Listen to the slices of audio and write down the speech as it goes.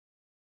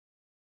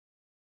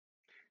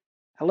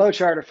Hello,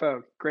 Charter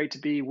folk. Great to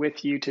be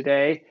with you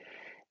today.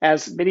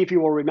 As many of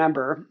you will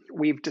remember,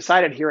 we've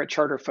decided here at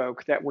Charter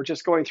Folk that we're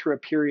just going through a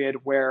period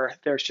where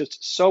there's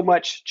just so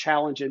much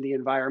challenge in the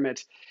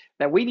environment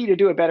that we need to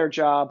do a better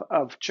job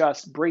of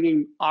just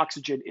bringing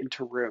oxygen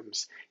into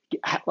rooms,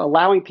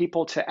 allowing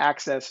people to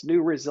access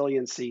new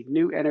resiliency,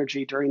 new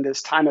energy during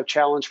this time of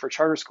challenge for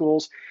charter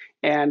schools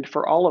and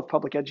for all of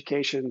public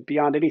education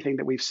beyond anything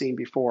that we've seen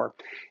before.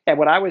 And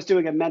when I was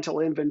doing a mental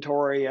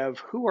inventory of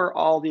who are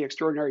all the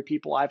extraordinary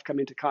people I've come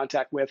into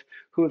contact with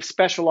who have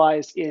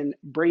specialized in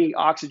bringing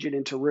oxygen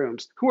into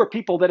rooms, who are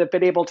people that have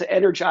been able to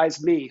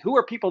energize me, who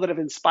are people that have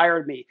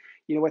inspired me,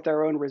 with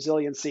their own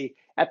resiliency,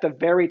 at the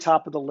very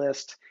top of the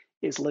list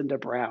is Linda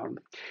Brown.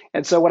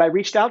 And so when I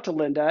reached out to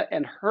Linda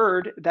and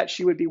heard that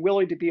she would be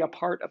willing to be a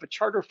part of a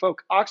Charter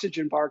Folk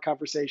Oxygen Bar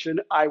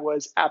conversation, I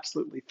was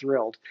absolutely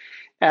thrilled.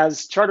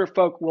 As Charter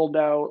Folk will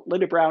know,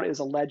 Linda Brown is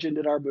a legend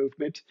in our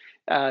movement.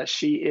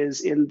 She is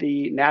in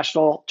the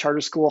National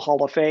Charter School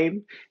Hall of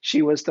Fame.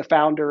 She was the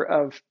founder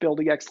of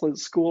Building Excellent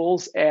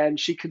Schools, and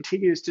she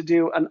continues to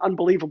do an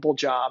unbelievable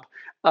job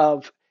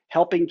of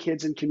helping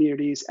kids and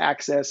communities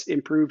access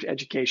improved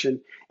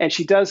education. And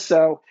she does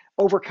so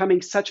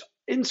overcoming such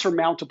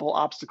insurmountable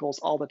obstacles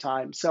all the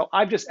time. So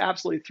I'm just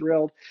absolutely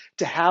thrilled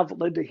to have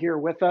Linda here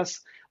with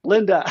us.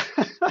 Linda,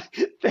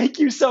 thank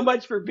you so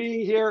much for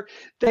being here.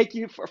 Thank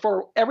you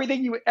for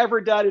everything you've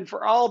ever done and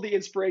for all the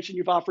inspiration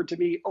you've offered to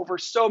me over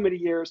so many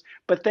years.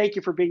 But thank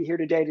you for being here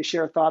today to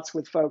share thoughts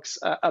with folks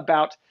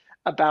about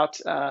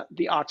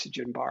the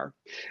Oxygen Bar.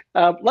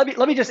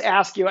 Let me just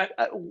ask you,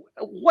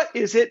 what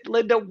is it,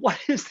 Linda? What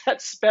is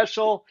that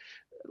special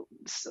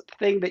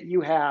thing that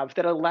you have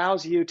that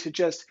allows you to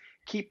just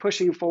keep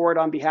pushing forward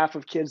on behalf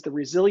of kids, the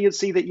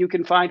resiliency that you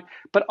can find,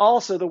 but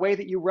also the way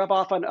that you rub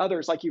off on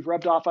others, like you've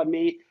rubbed off on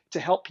me, to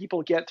help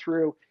people get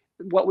through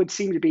what would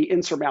seem to be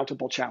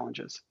insurmountable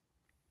challenges?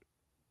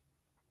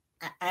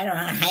 I don't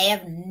know. I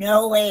have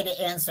no way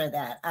to answer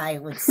that. I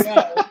would say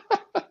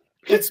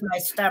it's my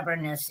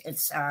stubbornness.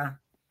 It's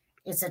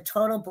a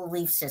total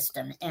belief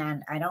system,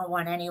 and I don't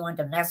want anyone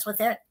to mess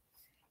with it.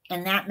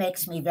 And that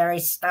makes me very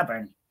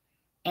stubborn.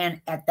 And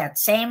at that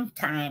same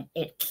time,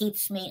 it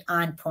keeps me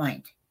on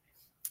point.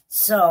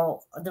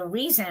 So the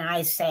reason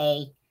I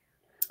say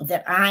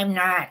that I'm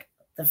not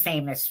the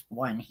famous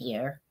one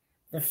here,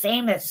 the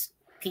famous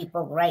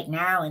people right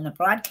now in the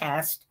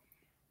broadcast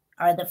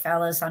are the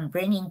fellows I'm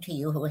bringing to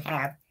you who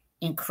have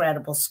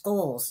incredible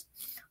schools.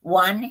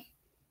 One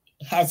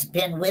has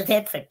been with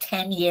it for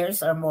 10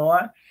 years or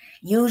more.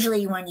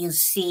 Usually when you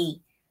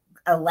see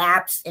a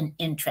lapse in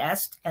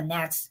interest, and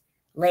that's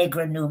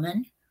Legra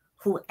Newman,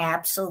 who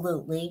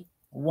absolutely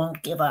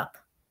won't give up.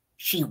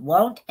 She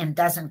won't and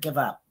doesn't give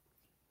up.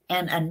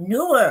 And a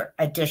newer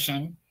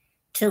addition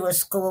to a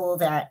school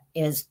that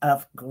is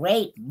of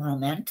great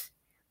moment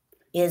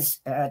is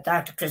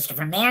Dr.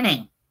 Christopher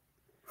Manning,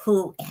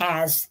 who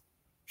has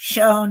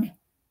shown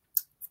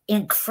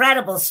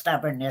incredible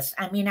stubbornness.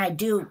 I mean, I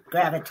do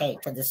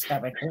gravitate to the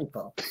stubborn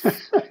people.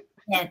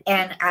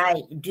 and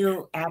I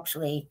do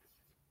actually,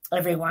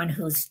 everyone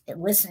who's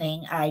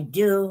listening, I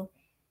do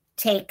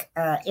take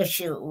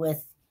issue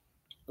with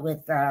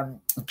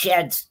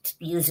Jed's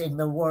using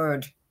the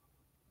word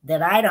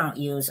that I don't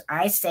use.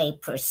 I say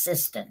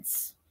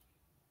persistence.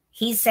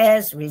 He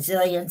says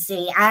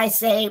resiliency. I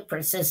say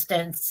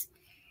persistence.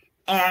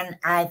 And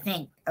I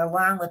think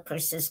along with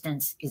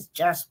persistence is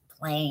just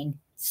plain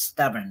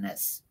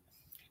stubbornness.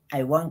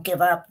 I won't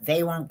give up.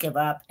 They won't give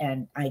up.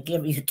 And I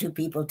give you two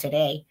people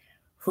today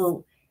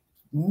who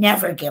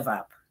never give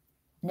up,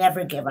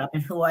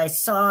 and who I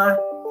saw,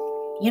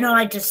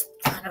 I just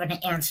thought of an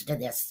answer to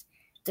this.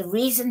 The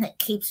reason that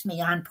keeps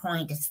me on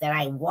point is that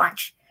I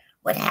watch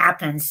what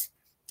happens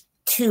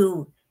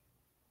to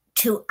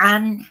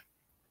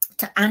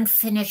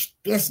unfinished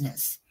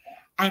business.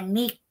 I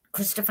meet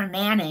Christopher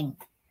Manning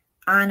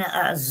on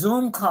a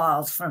Zoom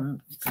calls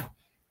from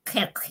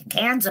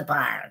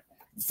Zanzibar,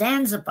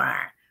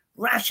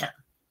 Russia.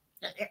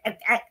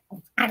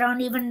 I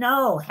don't even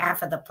know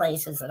half of the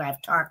places that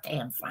I've talked to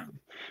him from.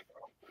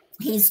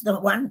 He's the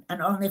one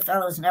and only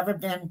fellow who's never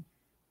been,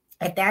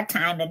 at that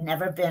time, had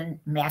never been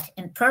met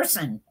in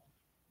person.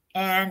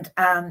 And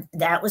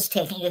that was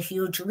taking a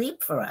huge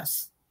leap for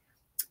us.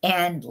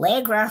 And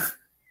Legra,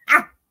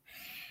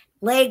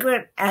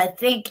 I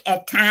think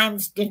at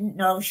times didn't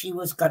know she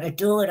was going to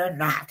do it or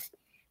not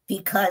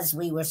because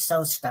we were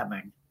so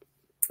stubborn.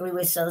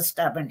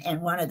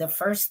 And one of the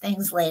first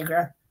things,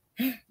 Legra,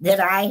 that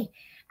I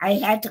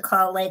had to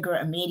call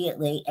Legra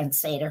immediately and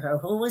say to her,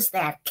 who was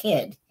that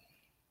kid?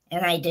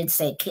 And I did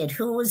say, kid,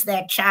 who was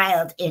that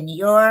child in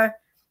your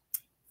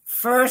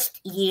first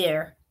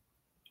year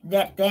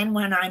that then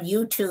went on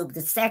YouTube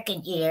the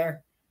second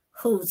year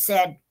who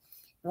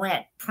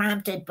went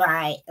prompted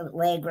by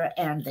Legra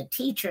and the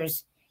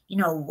teachers,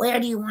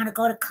 where do you want to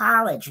go to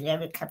college? We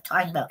ever kept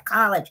talking about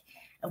college.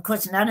 Of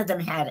course, none of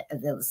them had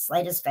the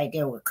slightest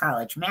idea what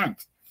college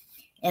meant.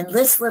 And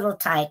this little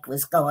tyke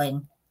was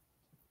going,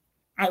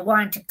 I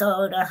want to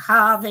go to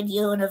Harvard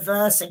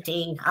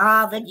University.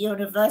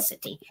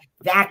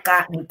 That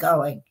got me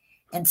going.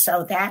 And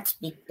so that's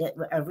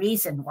a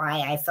reason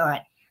why I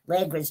thought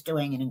Legra's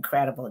doing an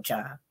incredible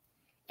job.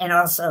 And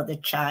also the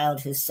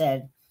child who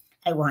said,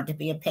 I want to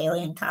be a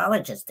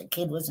paleontologist. The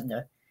kid was in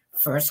the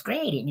first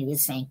grade and he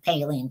was saying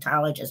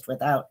paleontologist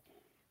without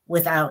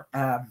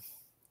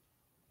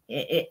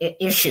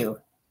issue.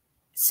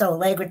 So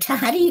Legra,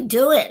 how do you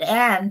do it?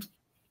 And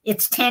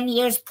it's 10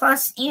 years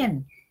plus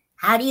in.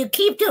 How do you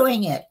keep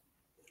doing it?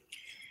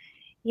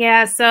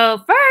 Yeah.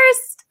 So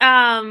first,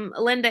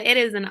 Linda, it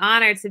is an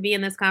honor to be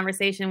in this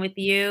conversation with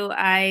you.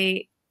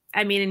 I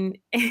mean,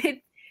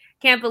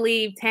 can't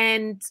believe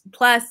 10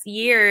 plus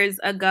years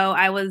ago,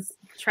 I was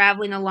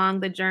traveling along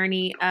the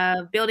journey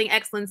of building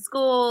excellent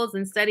schools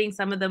and studying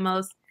some of the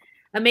most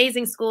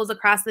amazing schools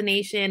across the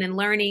nation and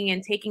learning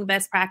and taking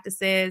best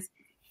practices.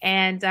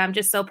 And I'm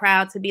just so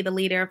proud to be the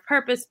leader of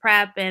Purpose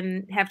Prep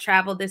and have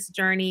traveled this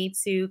journey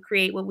to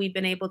create what we've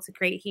been able to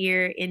create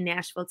here in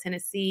Nashville,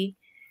 Tennessee.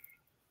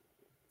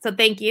 So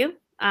thank you.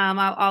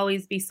 I'll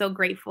always be so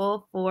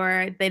grateful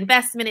for the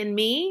investment in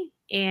me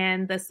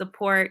and the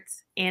support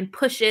and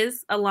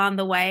pushes along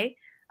the way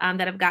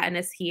that have gotten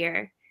us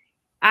here.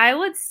 I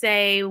would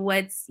say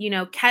what's,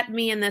 kept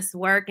me in this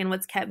work and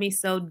what's kept me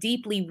so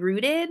deeply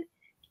rooted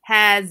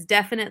has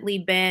definitely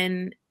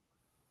been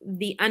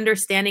the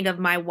understanding of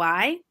my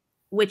why,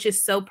 which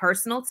is so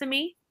personal to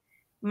me.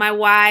 My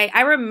why,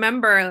 I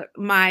remember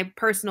my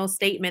personal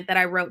statement that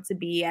I wrote to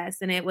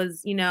BES, and it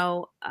was,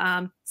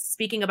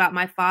 speaking about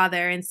my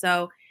father. And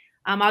so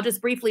I'll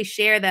just briefly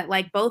share that,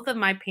 like, both of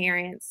my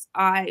parents,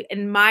 I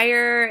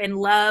admire and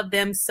love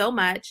them so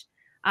much.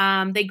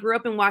 They grew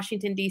up in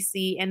Washington,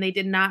 D.C., and they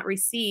did not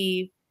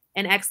receive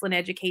an excellent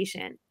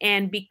education.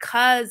 And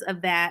because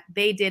of that,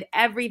 they did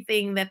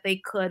everything that they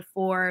could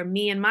for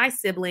me and my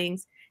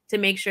siblings to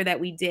make sure that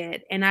we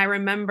did. And I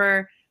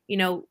remember,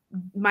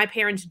 my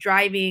parents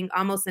driving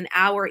almost an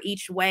hour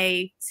each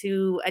way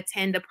to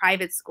attend a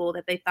private school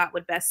that they thought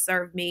would best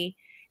serve me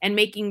and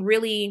making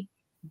really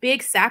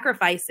big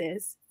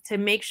sacrifices to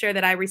make sure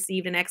that I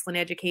received an excellent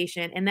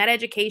education. And that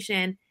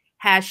education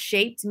has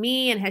shaped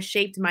me and has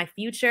shaped my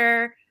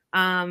future,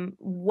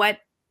 what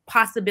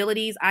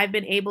possibilities I've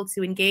been able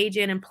to engage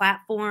in and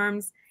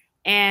platforms.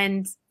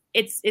 And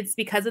it's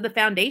because of the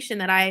foundation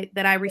that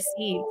I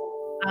received,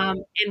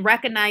 and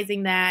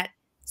recognizing that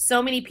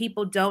so many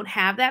people don't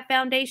have that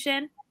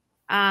foundation,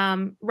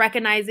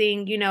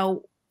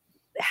 recognizing,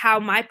 how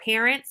my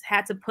parents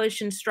had to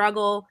push and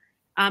struggle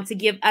to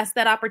give us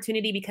that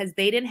opportunity because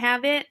they didn't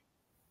have it.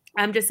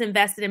 I'm just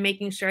invested in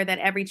making sure that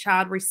every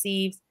child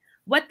receives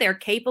what they're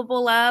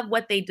capable of,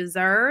 what they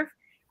deserve,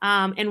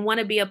 and want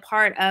to be a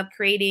part of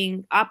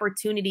creating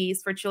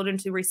opportunities for children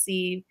to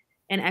receive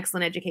an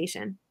excellent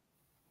education.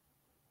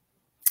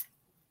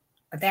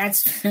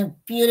 That's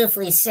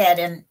beautifully said.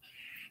 And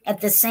at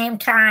the same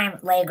time,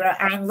 Legra,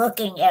 I'm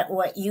looking at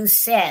what you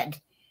said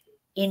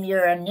in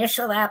your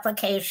initial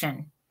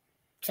application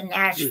to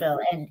Nashville,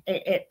 and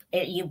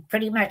you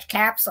pretty much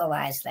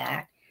capsulized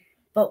that.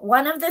 But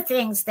one of the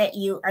things that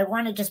I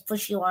want to just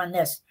push you on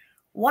this.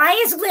 Why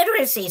is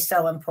literacy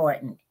so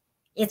important?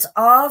 It's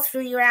all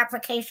through your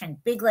application,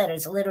 big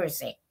letters,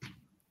 literacy.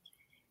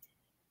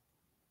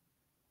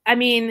 I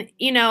mean,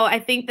 I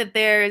think that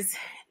there's,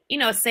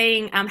 a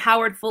saying,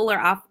 Howard Fuller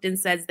often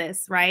says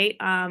this, right?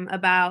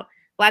 About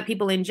Black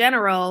people in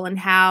general and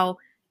how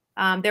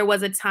there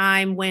was a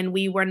time when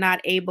we were not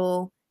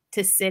able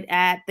to sit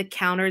at the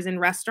counters in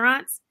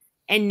restaurants.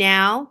 And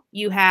now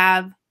you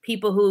have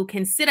people who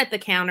can sit at the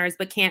counters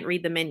but can't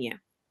read the menu.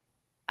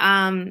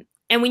 And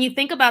when you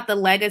think about the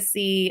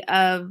legacy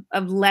of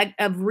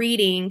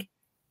reading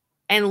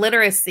and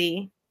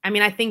literacy, I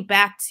mean, I think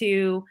back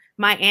to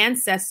my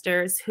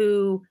ancestors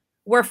who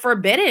were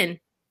forbidden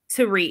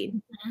to read.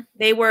 Mm-hmm.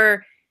 They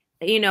were,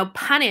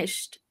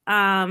 punished,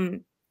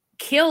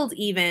 killed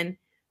even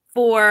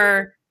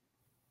for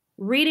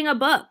reading a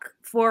book,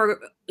 for,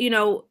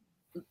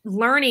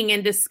 learning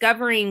and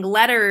discovering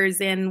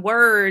letters and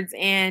words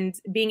and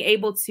being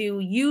able to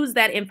use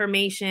that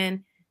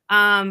information.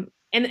 And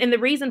the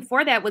reason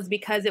for that was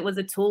because it was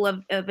a tool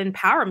of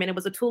empowerment. It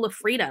was a tool of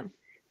freedom,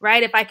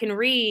 right? If I can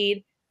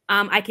read,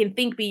 I can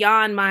think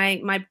beyond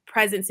my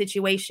present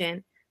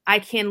situation. I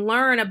can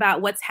learn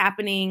about what's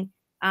happening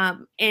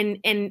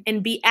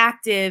and be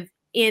active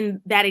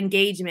in that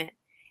engagement.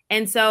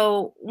 And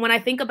so when I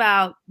think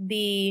about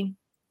the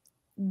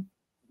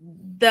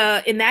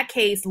in that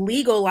case,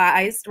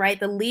 legalized,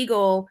 right, the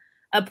legal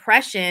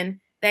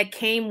oppression that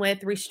came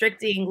with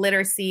restricting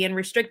literacy and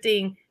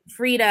restricting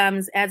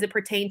freedoms as it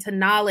pertained to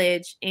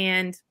knowledge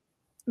and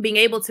being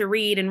able to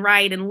read and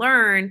write and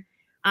learn,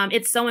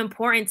 it's so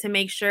important to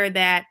make sure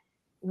that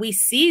we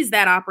seize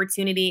that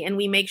opportunity and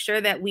we make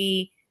sure that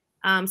we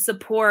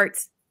support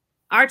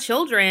our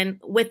children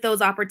with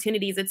those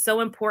opportunities. It's so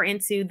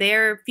important to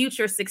their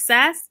future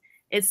success.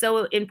 It's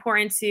so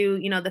important to,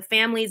 the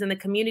families and the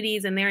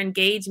communities and their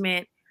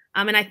engagement.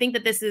 And I think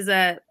that this is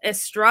a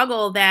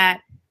struggle that,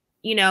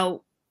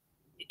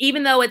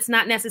 even though it's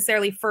not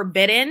necessarily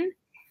forbidden,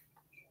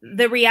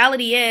 the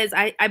reality is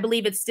I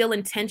believe it's still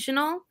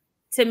intentional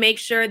to make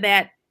sure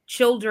that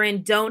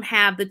children don't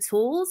have the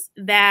tools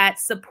that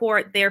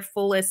support their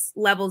fullest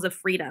levels of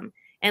freedom.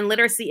 And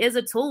literacy is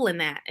a tool in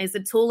that. It's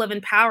a tool of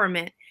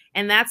empowerment.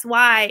 And that's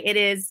why it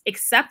is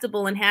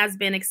acceptable and has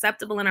been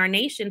acceptable in our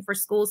nation for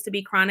schools to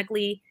be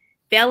chronically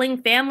failing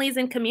families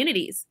and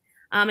communities.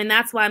 And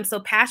that's why I'm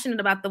so passionate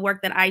about the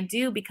work that I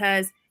do,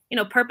 because,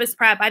 Purpose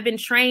Prep, I've been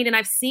trained and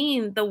I've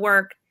seen the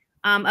work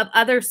of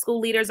other school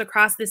leaders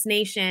across this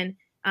nation,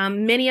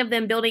 many of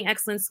them building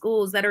excellent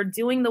schools that are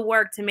doing the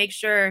work to make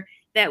sure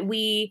that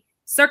we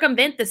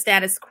circumvent the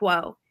status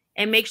quo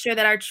and make sure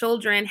that our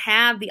children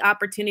have the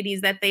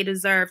opportunities that they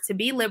deserve to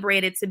be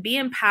liberated, to be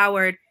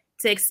empowered,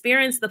 to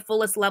experience the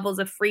fullest levels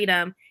of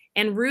freedom.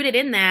 And rooted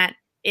in that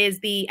is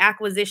the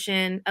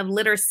acquisition of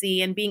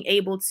literacy and being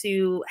able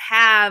to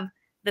have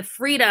the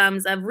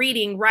freedoms of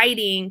reading,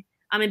 writing,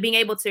 and being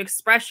able to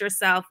express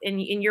yourself in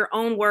your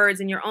own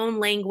words, in your own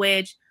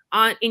language,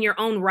 in your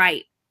own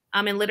right.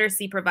 And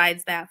literacy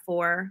provides that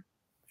for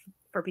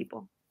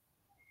people.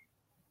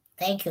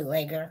 Thank you,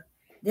 Legra.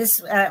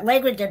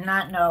 Legra did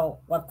not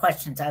know what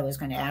questions I was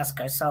going to ask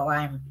her, so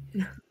I'm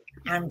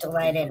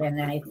delighted, and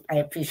I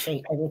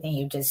appreciate everything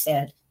you just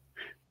said.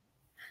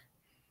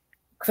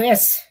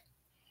 Chris,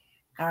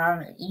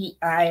 I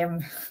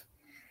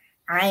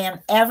am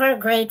ever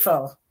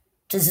grateful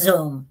to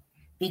Zoom,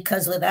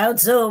 because without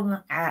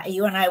Zoom,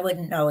 you and I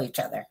wouldn't know each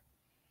other.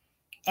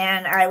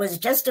 And I was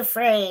just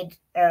afraid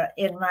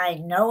in my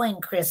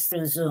knowing Chris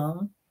through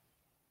Zoom.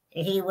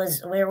 He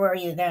was, where were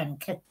you then?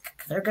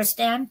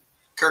 Kyrgyzstan?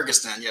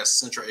 Kyrgyzstan, yes,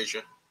 Central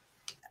Asia.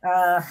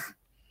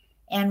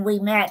 And we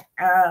met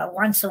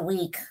once a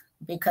week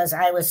because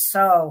I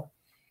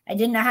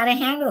didn't know how to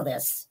handle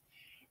this.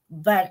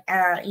 But,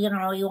 you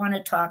want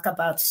to talk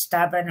about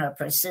stubborn or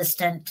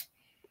persistent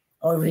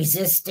or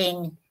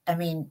resisting. I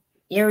mean,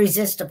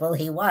 irresistible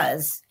he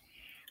was.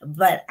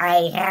 But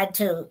I had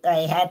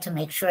to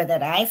make sure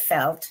that I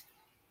felt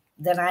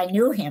that I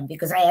knew him,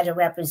 because I had to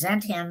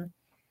represent him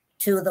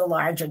to the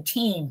larger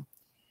team.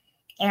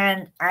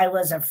 And I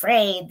was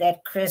afraid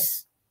that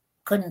Chris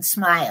couldn't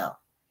smile,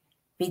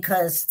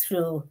 because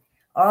through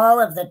all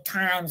of the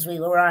times we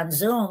were on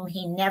Zoom,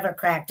 he never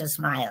cracked a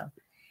smile.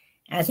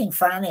 And I think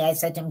finally I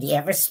said to him, "Do you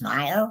ever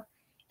smile?"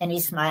 And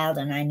he smiled,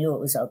 and I knew it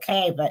was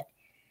okay. But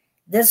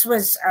this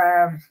was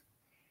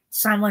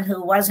someone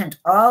who wasn't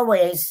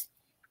always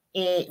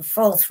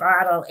full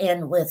throttle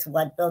in with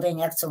what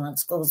Building Excellent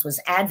Schools was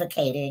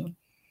advocating.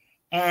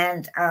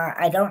 And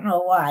I don't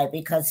know why,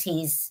 because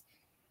he's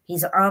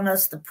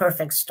almost the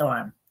perfect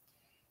storm.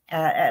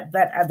 But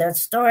the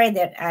story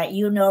that I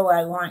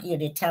want you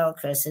to tell,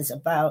 Chris, is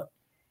about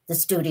the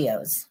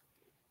studios.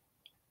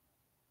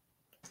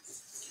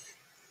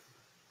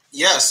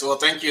 Yes, well,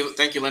 thank you,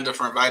 Linda,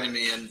 for inviting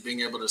me and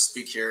being able to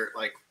speak here.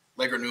 Like,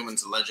 Legra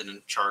Newman's a legend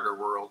in charter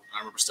world. I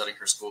remember studying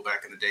her school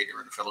back in the day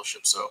during the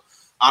fellowship. So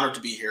honored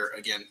to be here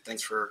again.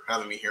 Thanks for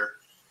having me here.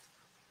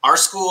 Our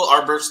school,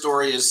 our birth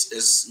story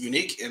is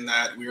unique in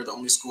that we are the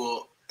only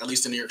school, at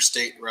least in New York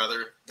State,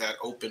 rather, that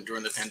opened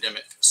during the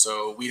pandemic.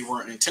 So we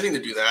weren't intending to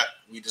do that.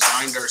 We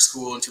designed our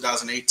school in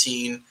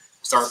 2018,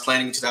 started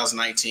planning in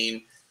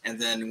 2019,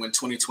 and then when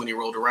 2020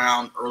 rolled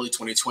around, early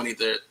 2020,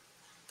 the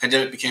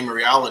pandemic became a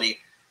reality.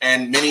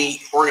 And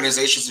many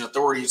organizations and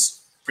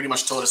authorities pretty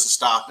much told us to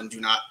stop and do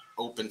not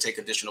take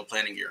additional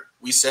planning year.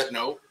 We said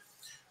no.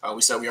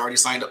 We said we already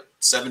signed up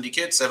 70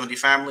 kids, 70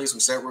 families.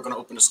 We said we're going to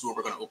open a school.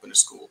 We're going to open a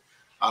school.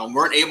 We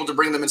weren't able to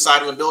bring them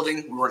inside of a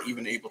building. We weren't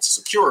even able to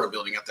secure a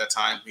building at that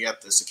time. We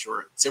had to secure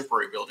a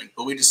temporary building.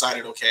 But we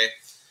decided, okay,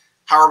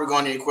 how are we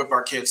going to equip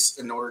our kids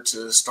in order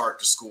to start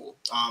the school?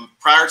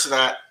 Prior to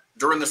that,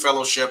 during the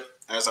fellowship,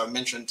 as I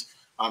mentioned,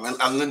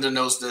 and Linda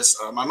knows this,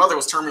 my mother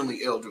was terminally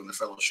ill during the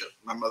fellowship.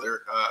 My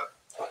mother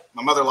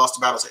lost a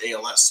battle to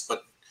ALS,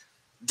 but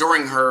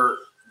during her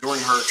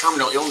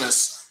terminal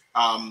illness,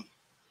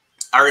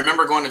 I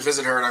remember going to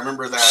visit her, and I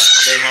remember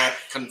that they had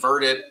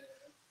converted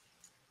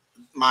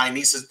my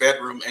niece's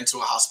bedroom into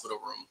a hospital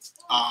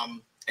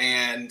room.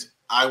 And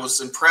I was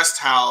impressed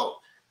how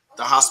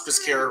the hospice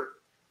care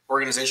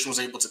organization was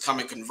able to come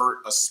and convert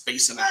a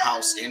space in the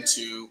house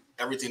into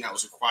everything that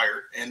was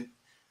required. And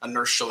a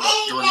nurse showed up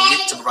during the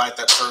week to provide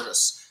that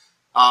service.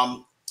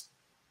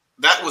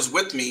 That was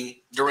with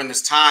me during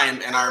this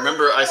time. And I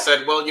remember I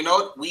said, well, you know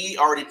what? We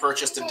already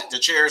purchased the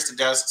chairs, the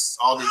desks,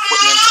 all the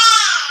equipment.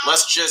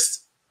 Let's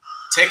just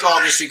take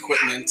all this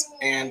equipment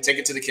and take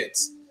it to the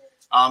kids.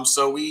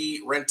 So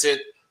we rented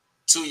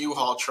 2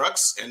 U-Haul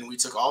trucks, and we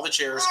took all the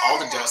chairs, all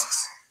the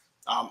desks,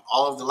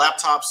 all of the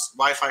laptops,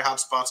 Wi-Fi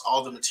hotspots,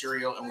 all the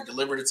material, and we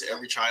delivered it to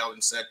every child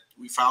and said,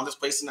 we found this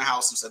place in the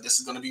house and said, this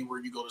is going to be where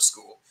you go to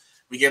school.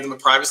 We gave them a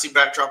privacy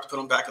backdrop to put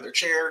on the back of their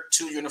chair,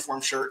 2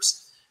 uniform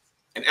shirts,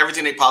 and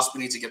everything they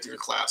possibly need to get through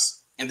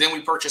class. And then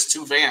we purchased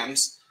 2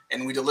 vans,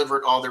 and we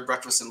delivered all their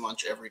breakfast and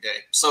lunch every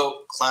day.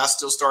 So class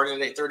still started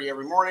at 8:30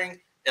 every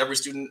morning. Every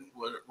student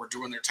were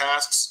doing their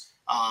tasks.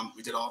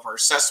 We did all of our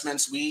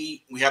assessments.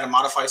 We had a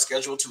modified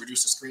schedule to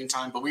reduce the screen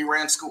time, but we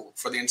ran school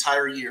for the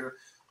entire year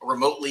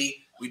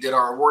remotely. We did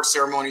our award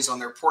ceremonies on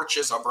their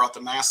porches. I brought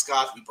the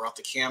mascot. We brought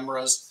the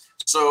cameras.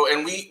 So,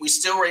 and we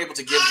still were able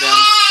to give them,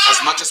 as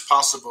much as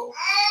possible,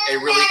 a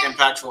really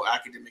impactful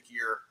academic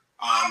year.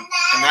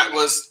 And that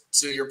was,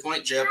 to your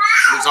point, Jeb,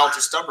 the result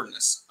of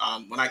stubbornness.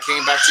 When I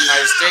came back to the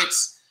United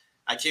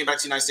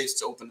States,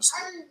 to open the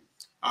school.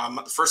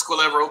 The first school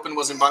I ever opened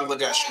was in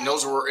Bangladesh, and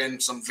those were in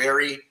some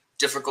very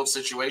difficult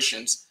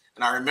situations.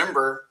 And I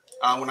remember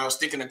when I was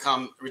thinking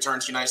to return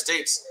to the United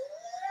States,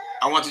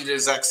 I wanted to do the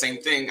exact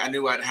same thing. I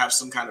knew I'd have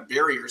some kind of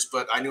barriers,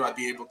 but I knew I'd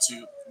be able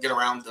to get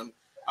around them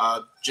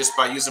just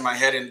by using my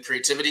head and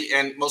creativity,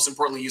 and most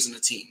importantly, using a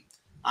team.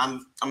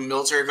 I'm a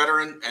military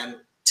veteran, and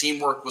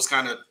teamwork was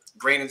kind of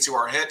grained into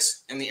our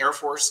heads in the Air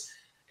Force.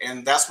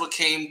 And that's what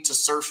came to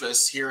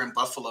surface here in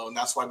Buffalo. And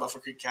that's why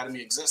Buffalo Creek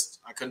Academy exists.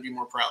 I couldn't be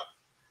more proud.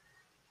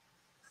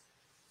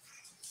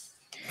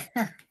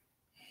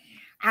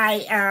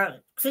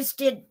 Chris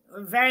did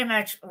very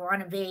much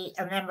want to be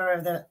a member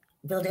of the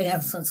Building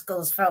Excellent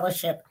Schools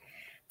Fellowship.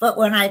 But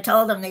when I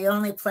told him the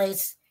only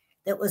place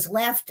that was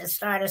left to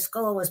start a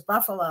school was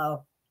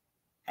Buffalo,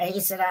 he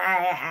said,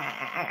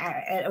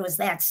 it was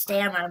that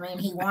stammer. I mean,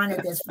 he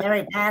wanted this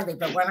very badly.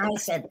 But when I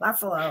said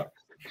Buffalo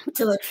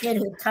to a kid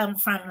who'd come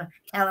from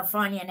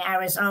California and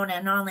Arizona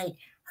and only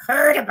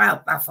heard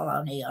about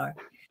Buffalo, New York,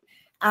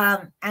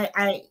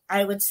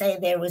 I would say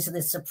there was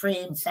the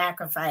supreme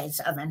sacrifice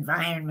of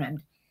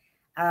environment.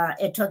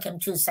 It took him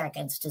 2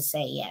 seconds to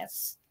say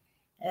yes.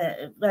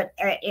 But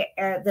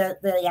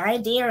the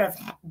idea of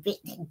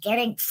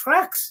getting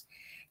trucks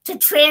to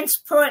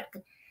transport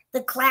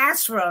the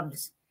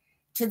classrooms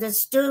to the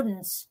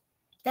students,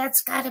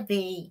 that's got to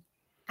be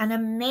an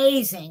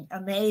amazing,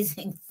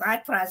 amazing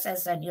thought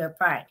process on your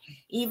part,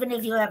 even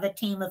if you have a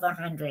team of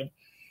 100.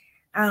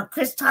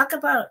 Chris, talk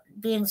about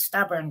being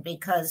stubborn,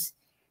 because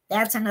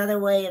that's another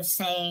way of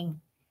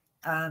saying,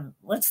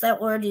 what's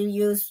that word you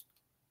use?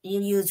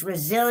 You use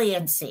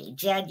resiliency.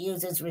 Jed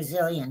uses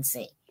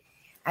resiliency.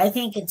 I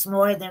think it's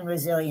more than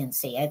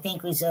resiliency. I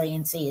think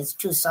resiliency is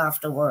too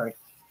soft a word.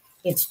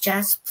 It's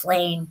just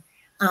plain,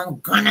 I'm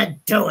gonna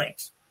do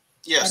it.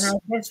 Yes.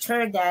 And I just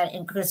heard that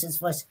in Chris's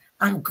voice,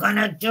 I'm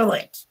gonna do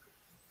it.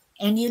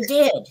 And you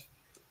did.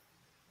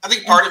 I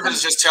think part of it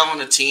is just telling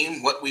the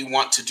team what we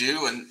want to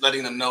do and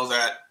letting them know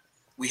that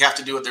we have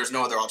to do it. There's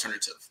no other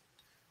alternative,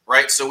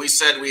 right? So we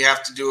said we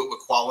have to do it with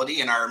quality.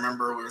 And I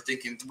remember we were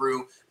thinking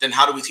through, then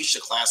how do we teach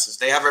the classes?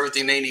 They have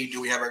everything they need. Do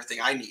we have everything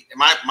I need? And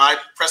my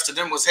press to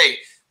them was, hey,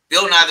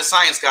 Bill Nye, the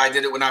science guy,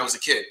 did it when I was a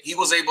kid. He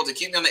was able to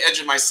keep me on the edge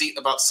of my seat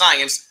about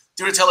science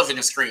through the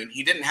television screen.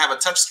 He didn't have a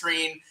touch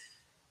screen.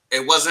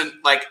 It wasn't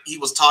like he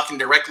was talking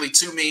directly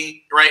to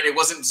me, right? It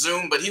wasn't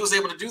Zoom, but he was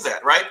able to do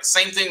that, right?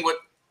 Same thing with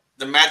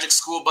the Magic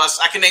School Bus.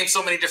 I can name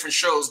so many different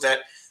shows that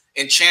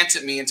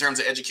enchanted me in terms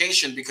of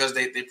education because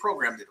they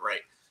programmed it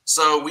right.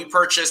 So we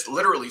purchased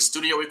literally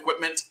studio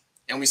equipment,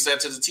 and we said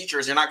to the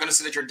teachers, you're not going to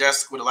sit at your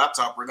desk with a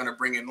laptop. We're going to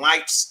bring in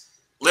lights.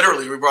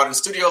 Literally, we brought in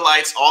studio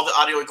lights, all the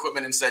audio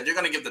equipment, and said, you're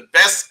going to give the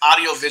best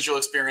audio visual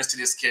experience to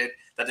this kid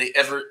that they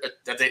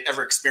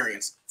ever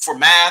experienced, for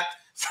math,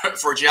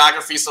 for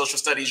geography, social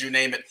studies, you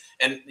name it,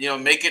 and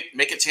make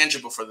it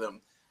tangible for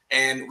them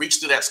and reach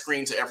through that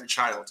screen to every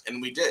child.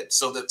 And we did.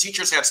 So the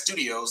teachers had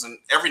studios, and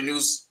every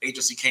news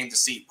agency came to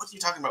see, what are you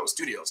talking about with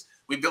studios?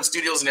 We built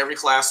studios in every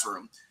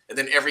classroom, and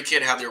then every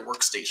kid had their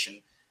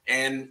workstation.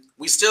 And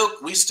we still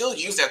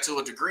use that to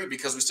a degree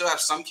because we still have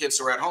some kids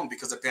who are at home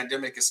because the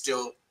pandemic is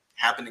still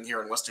happening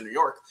here in Western New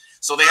York.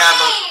 So they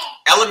have an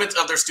element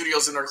of their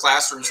studios in their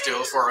classroom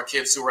still for our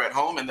kids who are at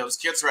home, and those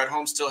kids who are at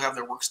home still have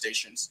their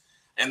workstations.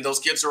 And those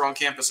kids who are on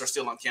campus are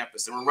still on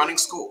campus. And we're running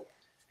school.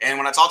 And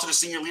when I talk to the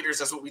senior leaders,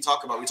 that's what we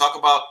talk about. We talk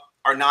about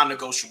our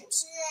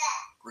non-negotiables.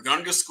 We're going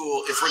to do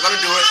school. If we're going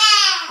to do it,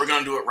 we're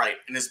going to do it right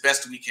and as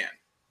best we can.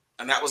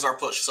 And that was our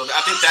push. So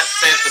I think that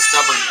fed the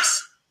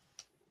stubbornness.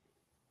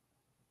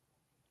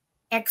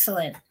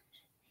 Excellent.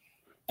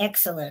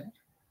 Excellent.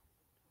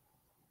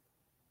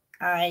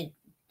 I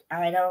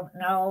don't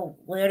know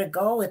where to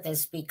go with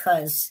this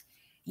because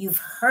you've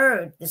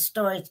heard the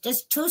stories,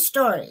 just 2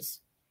 stories.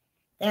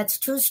 That's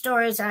 2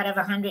 stories out of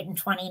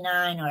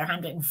 129 or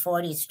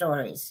 140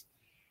 stories.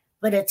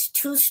 But it's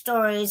 2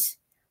 stories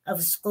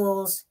of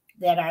schools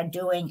that are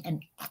doing an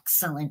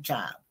excellent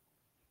job.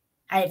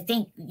 I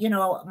think,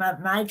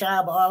 my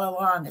job all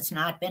along has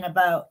not been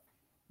about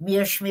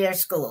mere schmear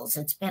schools.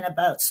 It's been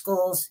about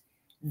schools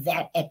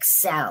that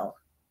excel,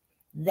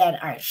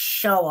 that are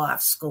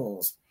show-off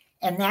schools.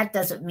 And that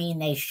doesn't mean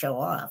they show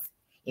off.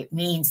 It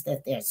means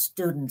that their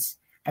students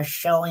are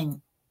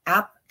showing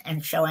up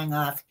and showing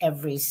off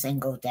every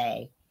single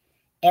day.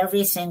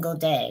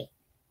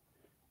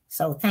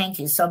 So thank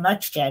you so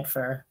much, Jed,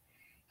 for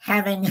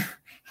having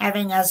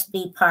us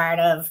be part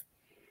of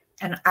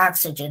an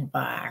oxygen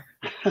bar.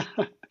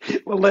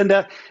 Well,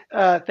 Linda,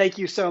 thank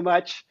you so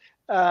much.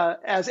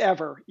 As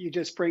ever, you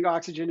just bring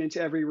oxygen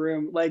into every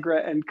room.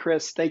 Legra and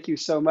Chris, thank you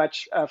so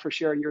much for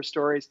sharing your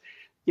stories.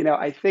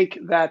 I think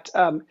that,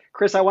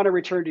 Chris, I want to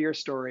return to your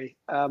story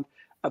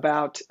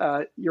about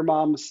your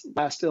mom's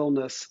last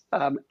illness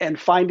and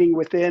finding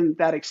within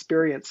that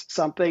experience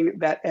something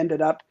that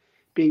ended up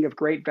being of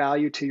great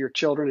value to your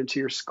children and to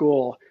your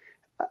school.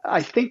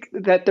 I think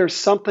that there's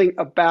something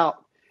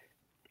about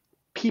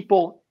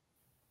people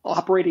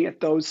operating at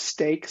those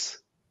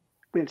stakes.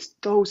 When it's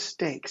those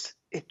stakes,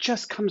 it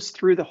just comes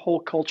through the whole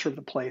culture of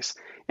the place.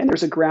 And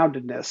there's a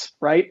groundedness,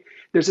 right?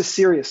 There's a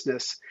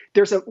seriousness.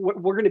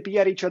 We're going to be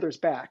at each other's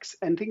backs,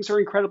 and things are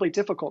incredibly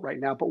difficult right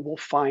now, but we'll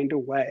find a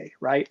way,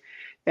 right?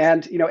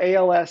 And,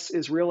 ALS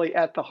is really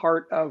at the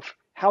heart of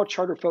how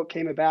Charter Folk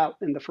came about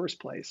in the first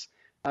place.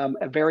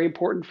 A very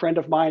important friend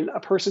of mine, a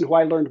person who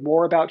I learned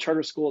more about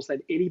charter schools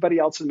than anybody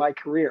else in my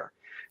career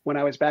when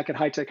I was back at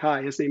High Tech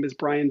High. His name is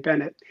Brian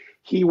Bennett.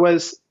 He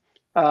was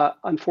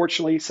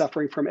unfortunately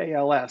suffering from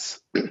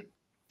ALS,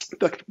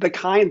 the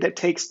kind that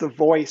takes the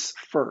voice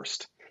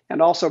first.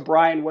 And also,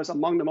 Brian was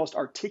among the most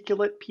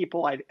articulate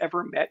people I'd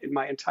ever met in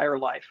my entire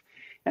life.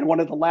 And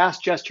one of the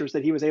last gestures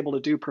that he was able to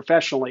do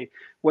professionally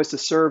was to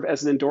serve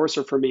as an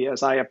endorser for me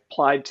as I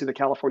applied to the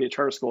California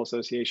Charter School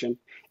Association.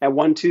 And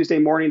one Tuesday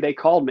morning, they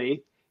called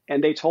me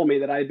and they told me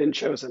that I had been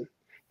chosen.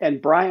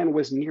 And Brian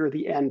was near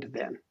the end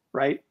then,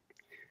 right?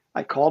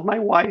 I called my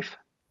wife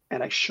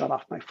and I shut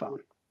off my phone.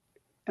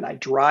 And I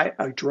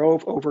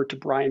drove over to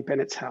Brian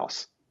Bennett's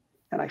house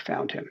and I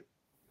found him.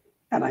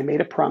 And I made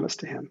a promise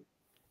to him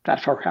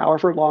that for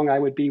however long I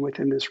would be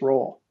within this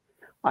role,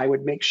 I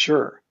would make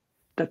sure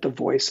that the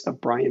voice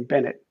of Brian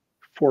Bennett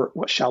for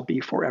what shall be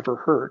forever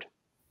heard.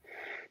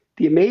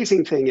 The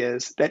amazing thing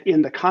is that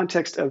in the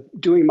context of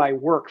doing my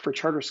work for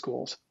charter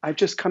schools, I've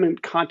just come in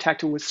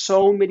contact with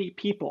so many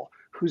people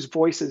whose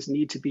voices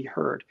need to be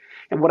heard.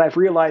 And what I've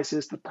realized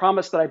is the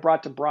promise that I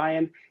brought to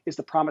Brian is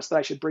the promise that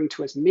I should bring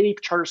to as many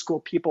charter school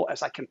people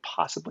as I can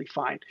possibly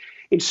find.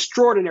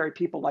 Extraordinary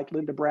people like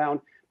Linda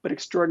Brown, but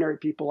extraordinary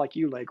people like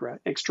you, Legra,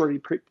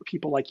 extraordinary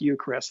people like you,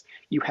 Chris.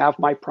 You have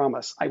my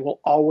promise. I will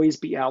always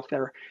be out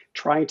there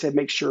trying to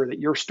make sure that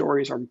your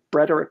stories are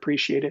better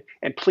appreciated.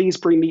 And please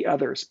bring me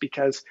others,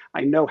 because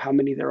I know how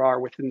many there are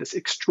within this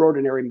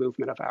extraordinary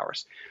movement of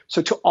ours.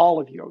 So to all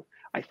of you,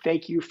 I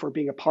thank you for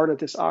being a part of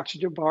this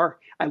oxygen bar.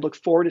 I look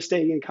forward to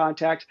staying in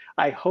contact.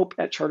 I hope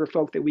at Charter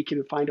Folk that we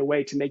can find a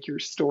way to make your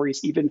stories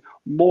even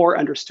more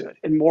understood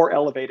and more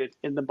elevated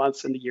in the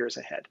months and the years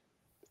ahead.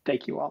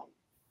 Thank you all.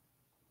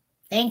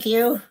 Thank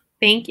you.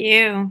 Thank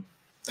you.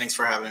 Thanks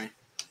for having me.